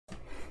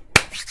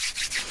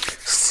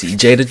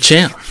CJ the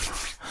Champ.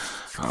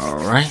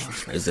 Alright,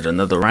 is it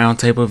another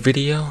roundtable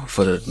video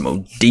for the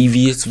most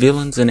devious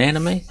villains in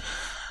anime?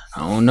 I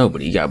don't know,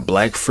 but he got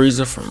Black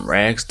Frieza from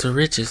Rags to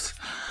Riches.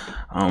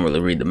 I don't really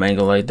read the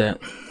manga like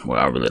that. Well,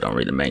 I really don't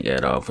read the manga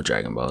at all for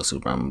Dragon Ball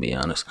Super, I'm gonna be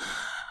honest.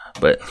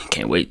 But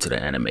can't wait till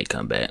the anime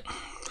come back.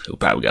 We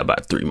probably got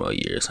about 3 more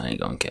years, I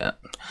ain't gonna cap.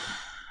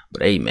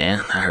 But hey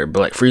man, I heard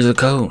Black Frieza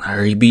cold. I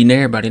heard he beating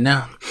everybody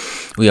now.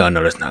 We all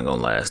know that's not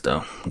gonna last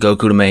though.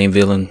 Goku the main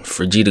villain,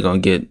 Vegeta gonna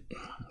get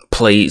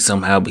played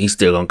somehow, but he's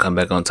still gonna come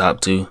back on top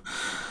too.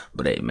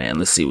 But hey man,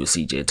 let's see what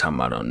CJ talking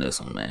about on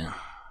this one, man.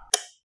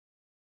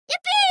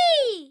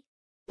 Yippee!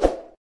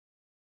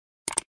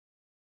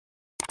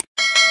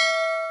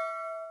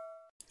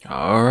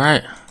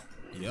 Alright.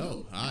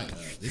 Yo, hi,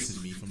 this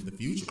is me from the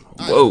future.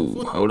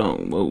 Whoa, hold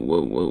on.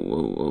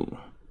 Whoa.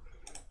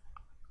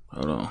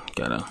 Hold on,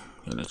 gotta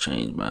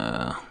change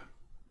my,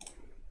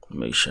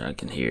 make sure I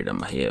can hear it on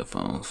my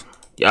headphones.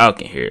 Y'all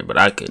can hear it, but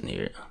I couldn't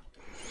hear it.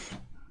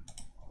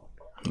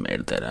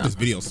 Edit that out. This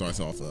video starts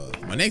off,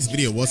 my next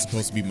video was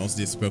supposed to be most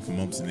disrespectful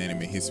moments in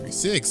anime history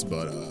 6,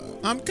 but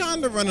I'm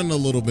kind of running a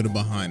little bit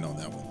behind on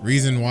that one.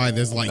 Reason why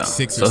there's like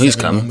 6 or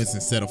 7 moments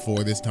instead of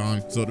 4 this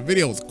time. So the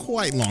video was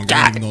quite long.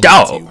 God, I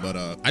dog. But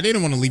I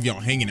didn't want to leave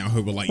y'all hanging out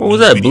here with like what was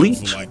that, Bleach?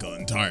 For like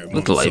an entire month.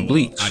 Looked like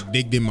Bleach. I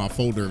digged in my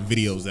folder of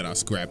videos that I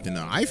scrapped and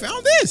I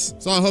found this.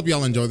 So I hope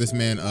y'all enjoy this,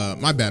 man.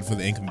 My bad for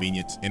the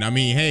inconvenience. And I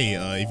mean, hey,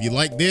 if you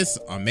like this,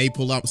 I may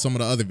pull out some of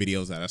the other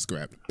videos that I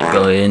scrapped.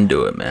 Go ahead and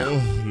do it, man.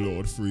 Oh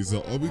Lord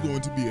Frieza, are we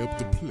going to be able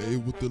to play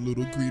with the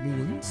little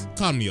green ones?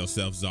 Calm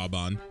yourself,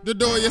 Zarban. The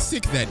door, you're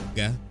sick, that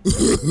guy.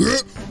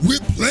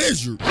 With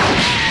pleasure.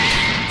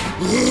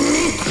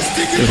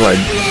 It's like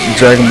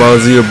Dragon Ball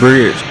Z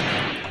abridged.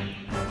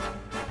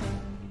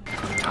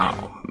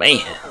 Oh man.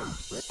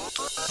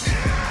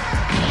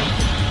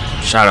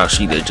 Shout out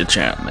she did your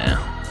champ, man.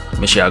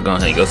 Make sure y'all go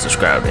ahead and go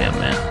subscribe to him,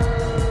 man.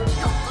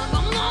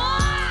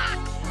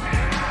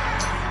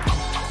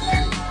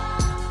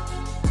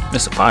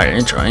 It's a fire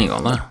intro, I ain't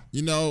gonna lie.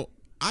 You know,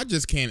 I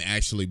just can't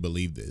actually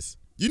believe this.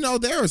 You know,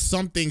 there are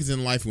some things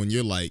in life when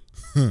you're like,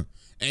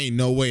 ain't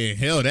no way in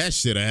hell that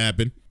shit'll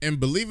happen. And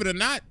believe it or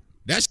not,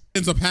 that shit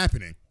ends up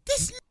happening.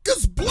 This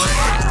nigga's black.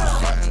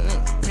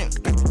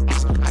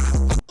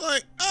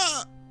 Like,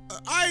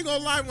 I ain't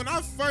gonna lie, when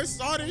I first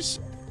saw this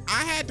shit,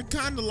 I had to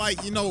kind of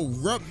like, you know,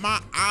 rub my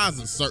eyes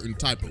a certain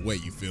type of way,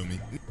 you feel me?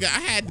 I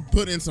had to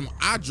put in some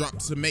eye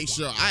drops to make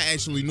sure I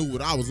actually knew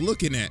what I was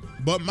looking at.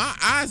 But my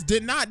eyes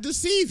did not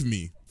deceive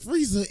me.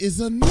 Frieza is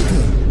a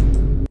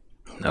nigga.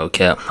 No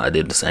cap, I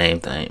did the same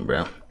thing,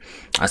 bro.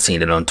 I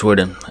seen it on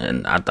Twitter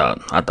and I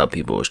thought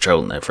people was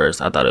trolling at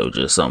first. I thought it was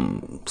just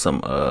some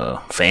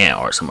fan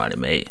art somebody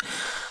made.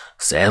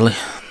 Sadly,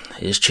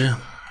 it's true.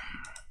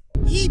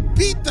 He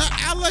beat the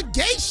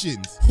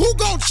allegations. Who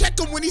gon' check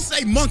him when he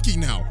say monkey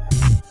now?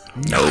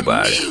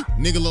 Nobody.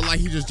 Nigga look like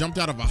he just jumped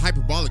out of a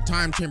hyperbolic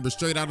time chamber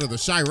straight out of the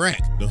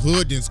Chirac. The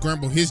hood then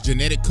scrambled his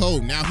genetic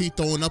code. Now he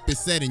throwing up his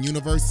set in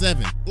Universe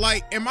 7.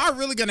 Like, am I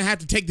really gonna have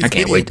to take this video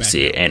I can't wait to back?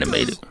 see it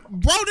animated.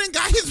 Bro done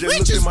got his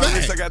riches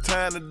back. I got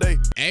time today.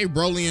 Hey,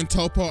 Broly and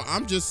Topo,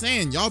 I'm just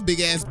saying, y'all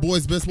big ass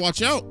boys best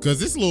watch out. Cause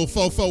this little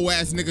fofo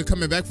ass nigga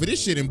coming back for this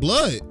shit in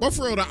blood. But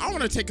for real though, I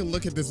wanna take a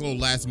look at this little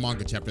last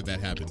manga chapter that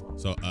happened.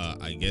 So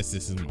I guess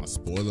this is my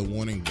spoiler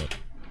warning, but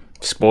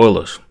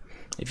spoilers.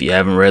 If you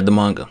haven't read the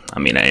manga, I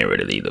mean, I ain't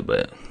read it either,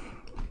 but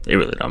it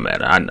really don't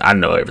matter. I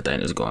know everything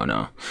that's going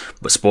on.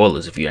 But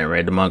spoilers, if you ain't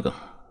read the manga,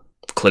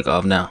 click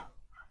off now.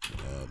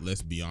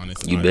 Let's be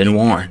honest. You've been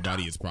warned.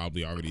 Everybody has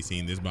probably already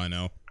seen this by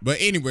now. But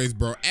anyways,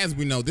 bro, as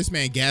we know, this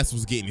man Gas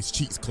was getting his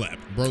cheeks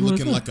clapped. Bro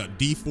looking like a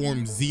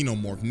deformed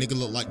xenomorph. Nigga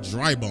look like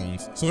dry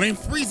bones. So then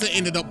Frieza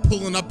ended up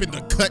pulling up in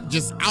the cut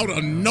just out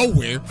of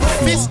nowhere.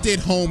 Fisted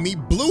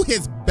homie, blew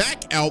his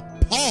back out,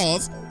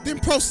 pause, then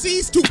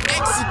proceeds to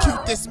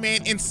execute this man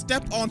and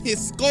step on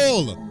his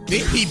skull.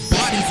 Then he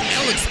bodies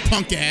Alex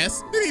punk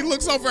ass. Then he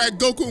looks over at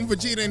Goku and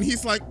Vegeta and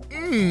he's like,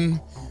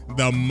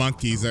 the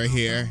monkeys are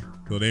here.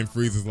 So then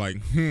Frieza's like,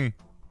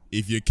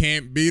 if you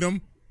can't beat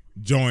them,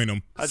 join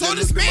them. So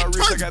this man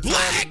turns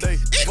black.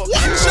 It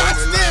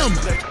one-shots them.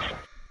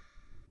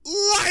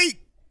 Like,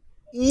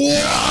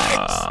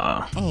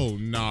 what? Oh,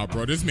 nah,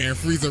 bro. This man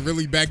Frieza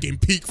really back in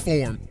peak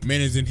form. Man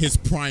is in his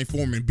prime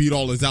form and beat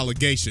all his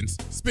allegations.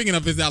 Speaking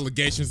of his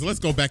allegations, let's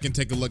go back and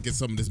take a look at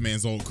some of this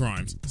man's old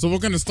crimes. So we're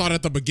going to start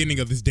at the beginning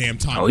of this damn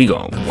time. Oh, he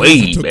going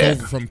way took back.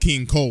 over from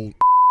King Cold.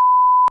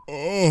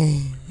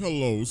 Oh,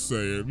 hello,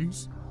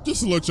 Saiyans.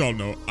 Just to let y'all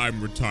know,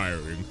 I'm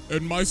retiring,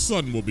 and my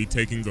son will be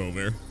taking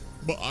over.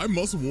 But I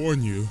must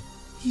warn you,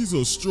 he's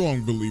a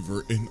strong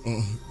believer in,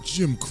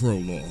 Jim Crow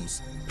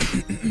laws.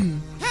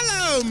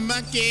 Hello,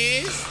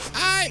 monkeys!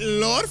 I,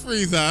 Lord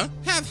Frieza,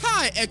 have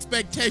high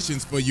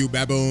expectations for you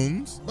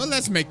baboons. But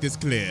let's make this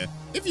clear.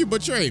 If you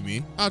betray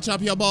me, I'll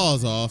chop your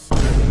balls off.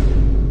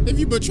 If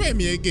you betray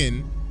me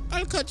again,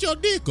 I'll cut your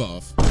dick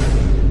off.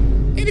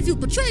 And if you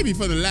betray me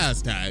for the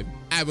last time,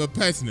 I will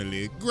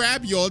personally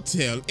grab your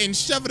tail and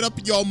shove it up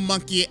your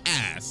monkey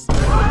ass.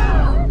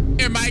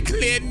 Am I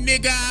clear,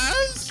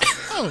 niggas?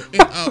 Oh,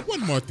 and one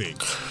more thing.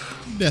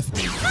 Death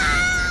beam.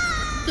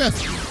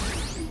 Death beam.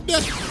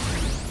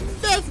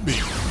 Death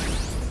beam.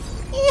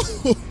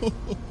 Oh,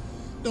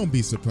 don't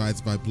be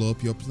surprised if I blow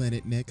up your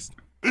planet next.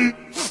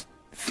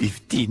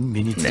 15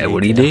 minutes. That's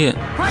what he did.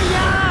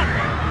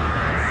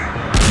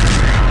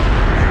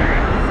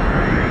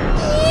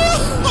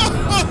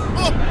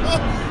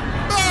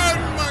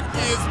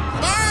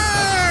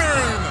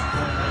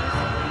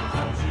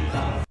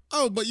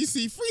 Oh, but you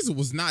see, Frieza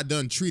was not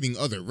done treating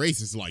other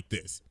races like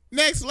this.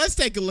 Next, let's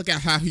take a look at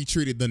how he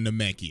treated the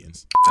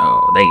Namekians.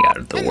 Oh, they got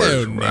it the Hello,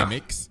 worst, bro.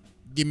 Namekians.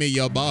 Give me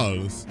your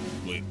balls.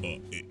 Wait,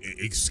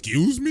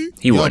 excuse me?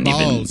 He ain't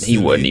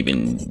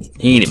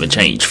even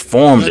changed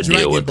form to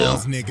deal with them.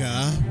 Balls,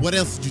 nigga. What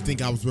else did you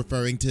think I was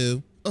referring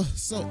to? Oh,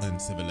 so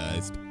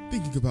uncivilized.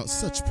 Thinking about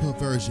such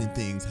perversion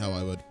things, how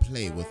I would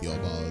play with your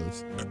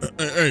balls.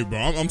 Hey, bro,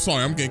 I'm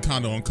sorry, I'm getting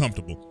kind of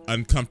uncomfortable.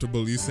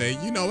 Uncomfortable, you say?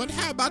 You know what,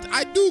 how about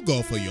I do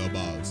go for your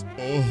balls?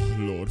 Oh,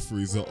 Lord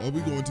Frieza, are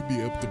we going to be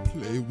able to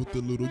play with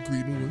the little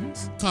green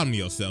ones? Calm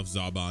yourself,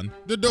 Zarbon.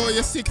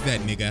 Dodoria, sick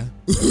that nigga.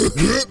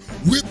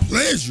 With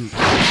pleasure.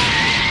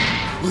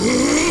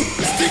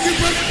 Sticking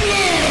with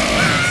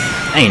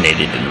blood! Ain't they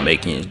did the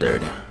Namekians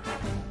dirty.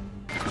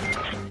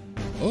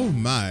 Oh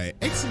my,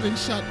 excellent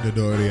shot,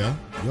 Dodoria.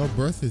 Your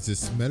breath is as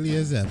smelly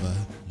as ever.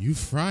 You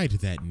fried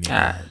that nigga.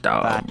 Ah,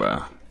 dog,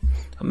 bro.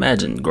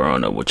 Imagine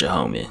growing up with your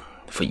homie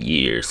for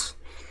years,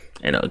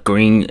 and a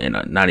green, and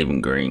a not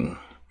even green,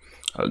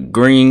 a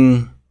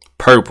green,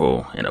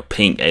 purple, and a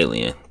pink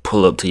alien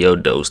pull up to your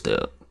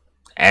doorstep,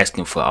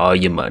 asking for all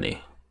your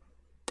money,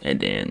 and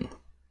then,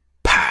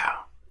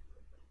 pow,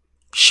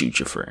 shoot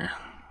your friend,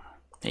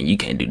 and you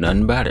can't do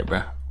nothing about it,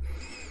 bro.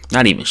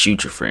 Not even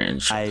shoot your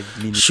friend.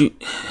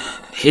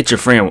 Hit your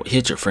friend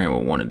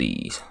with one of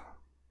these.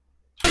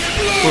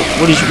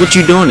 What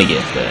you doing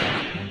against that?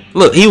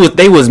 Look,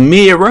 they was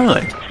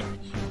mid-run.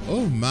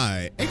 Oh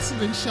my,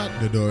 excellent shot,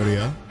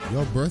 Dodoria.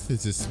 Your breath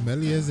is as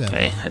smelly as ever.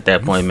 Hey, at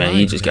that point, man,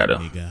 you just gotta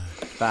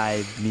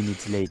 5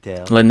 minutes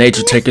later. let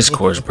nature take its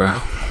course, bro.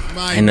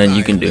 Ain't nothing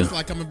you can do.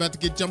 Like I'm about to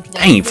get jumped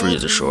by Ain't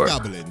Frieza short.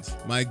 Goblins.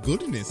 My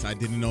goodness, I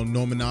didn't know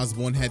Norman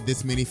Osborn had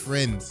this many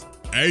friends.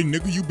 Hey,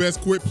 nigga, you best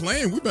quit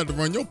playing. We about to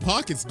run your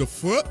pockets the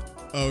fuck.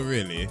 Oh,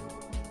 really?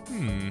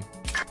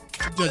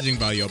 Judging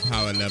by your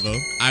power level,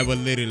 I would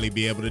literally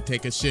be able to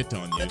take a shit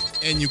on you,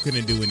 and you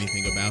couldn't do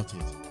anything about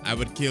it. I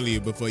would kill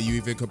you before you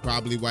even could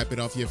probably wipe it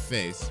off your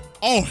face.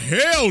 Oh,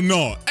 hell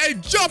no! Hey,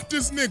 jump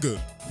this nigga!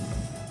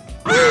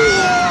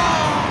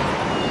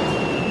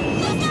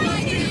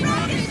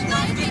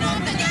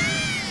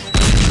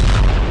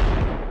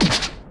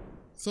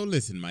 So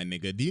listen, my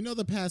nigga, do you know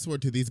the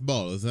password to these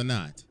balls or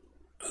not?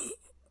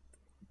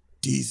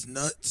 These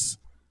nuts?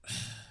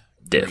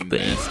 Death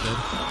beam.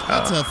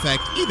 That's a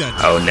fact.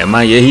 Oh, never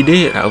mind. Yeah, he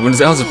did. I was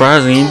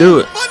surprised he didn't do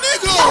it. My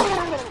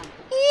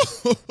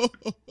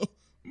nigga!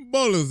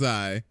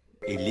 Bullseye.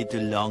 A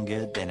little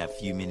longer than a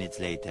few minutes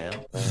later.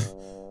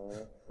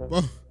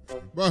 Bro,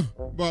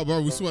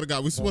 we swear to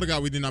God,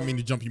 we did not mean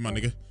to jump you, my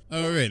nigga.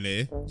 Oh,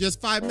 really?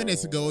 Just 5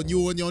 minutes ago,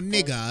 you and your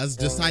niggas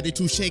decided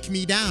to shake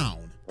me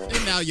down.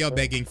 And now you're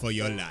begging for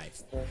your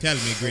life. Tell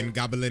me, Green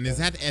Goblin, is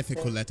that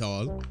ethical at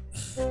all?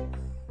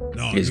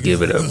 No. Just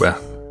give it up, bro.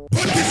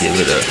 Give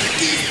it up.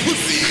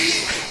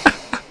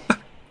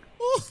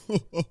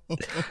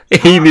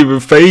 He ain't even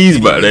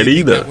phased by that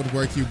either. That would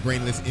work, you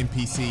brainless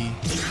NPC.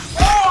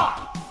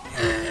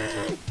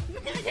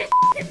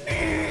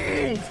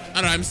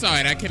 Alright, I'm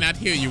sorry, I cannot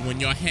hear you when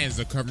your hands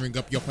are covering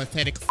up your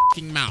pathetic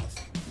fucking mouth.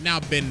 Now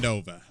bend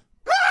over.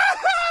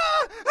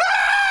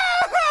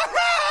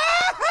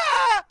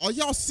 Are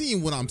y'all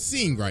seeing what I'm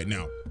seeing right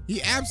now?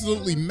 He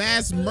absolutely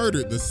mass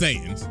murdered the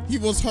Saiyans. He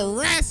was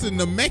harassing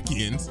the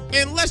Namekians.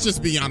 And let's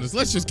just be honest,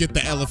 let's just get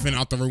the elephant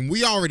out the room.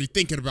 We already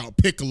thinking about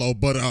Piccolo,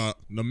 but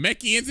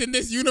Namekians in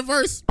this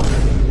universe?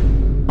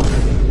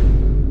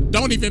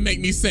 Don't even make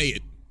me say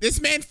it.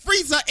 This man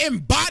Frieza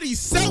embodies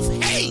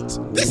self-hate.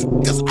 This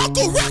is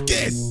Uncle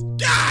Ruckus.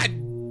 God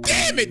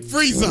damn it,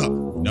 Frieza.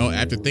 No,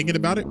 after thinking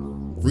about it,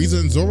 Frieza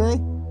and Zoro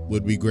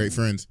would be great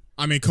friends.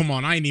 I mean, come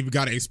on, I ain't even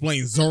gotta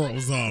explain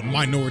Zoro's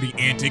minority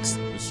antics.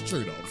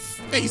 Straight up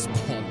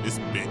facepalm this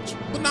bitch.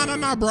 But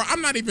nah, bro,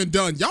 I'm not even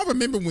done. Y'all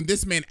remember when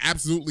this man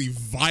absolutely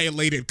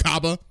violated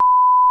Kaba?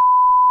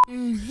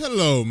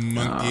 Hello,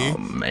 monkey. Oh,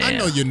 man. I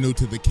know you're new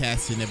to the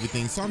cast and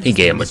everything, so I'm He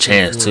gave him a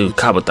chance too.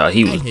 Kaba thought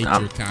he was.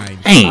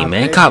 Hey,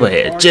 man, Kaba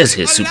had just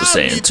hit Super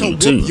Saiyan 2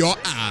 too. Your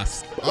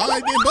ass. All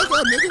right, then, buck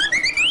up, nigga.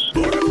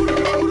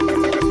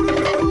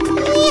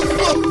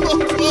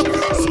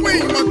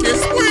 Swing, monkey,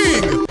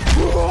 swing.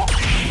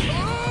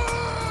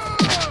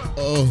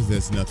 Oh,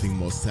 there's nothing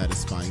more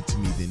satisfying to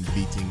me than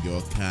beating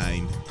your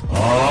kind.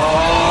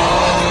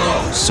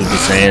 Super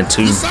Saiyan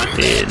 2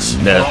 did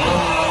nothing.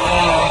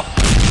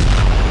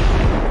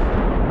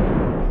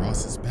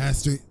 Ross's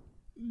bastard.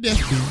 Death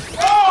beam.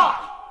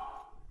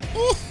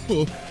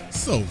 Oh,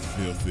 so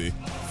filthy.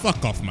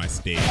 Fuck off my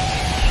stage.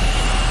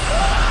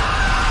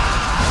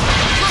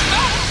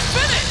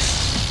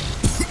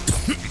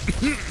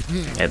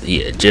 After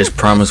he had just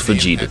promised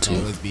Vegeta to.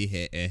 Always be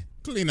hitting.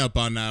 Clean up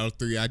on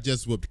L3. I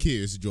just whooped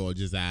Curious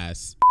George's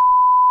ass.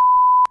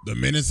 The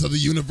menace of the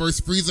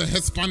universe, Frieza,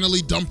 has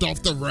finally dumped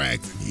off the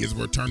rags and he has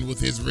returned with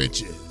his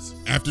riches.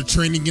 After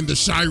training in the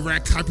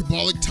Chirac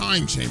hyperbolic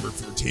time chamber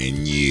for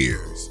 10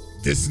 years,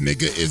 this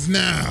nigga is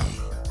now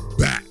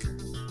back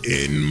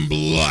in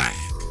black.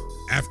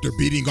 After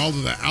beating all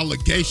of the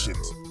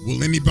allegations,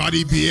 will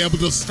anybody be able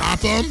to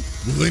stop him?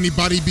 Will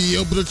anybody be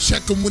able to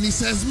check him when he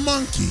says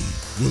monkey?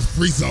 Will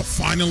Frieza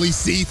finally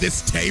see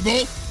this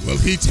table? Will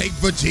he take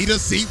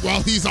Vegeta's seat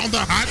while he's on the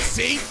hot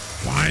seat?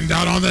 Find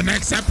out on the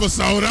next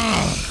episode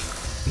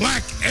of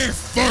Black Air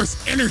Force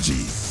Energy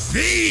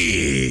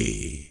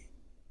Z.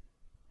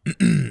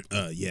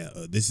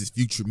 This is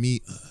future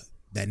me.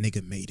 That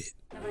nigga made it.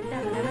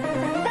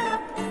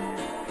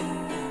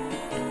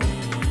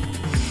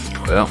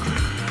 Well,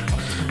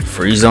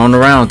 Frieza on the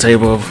round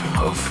table of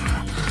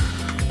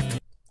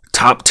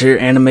top tier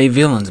anime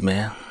villains,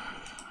 man.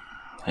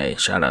 Hey,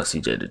 shout out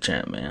CJ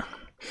Dachamp, man.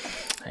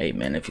 Hey,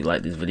 man, if you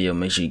like this video,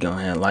 make sure you go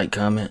ahead and like,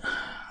 comment,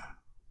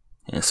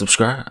 and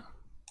subscribe.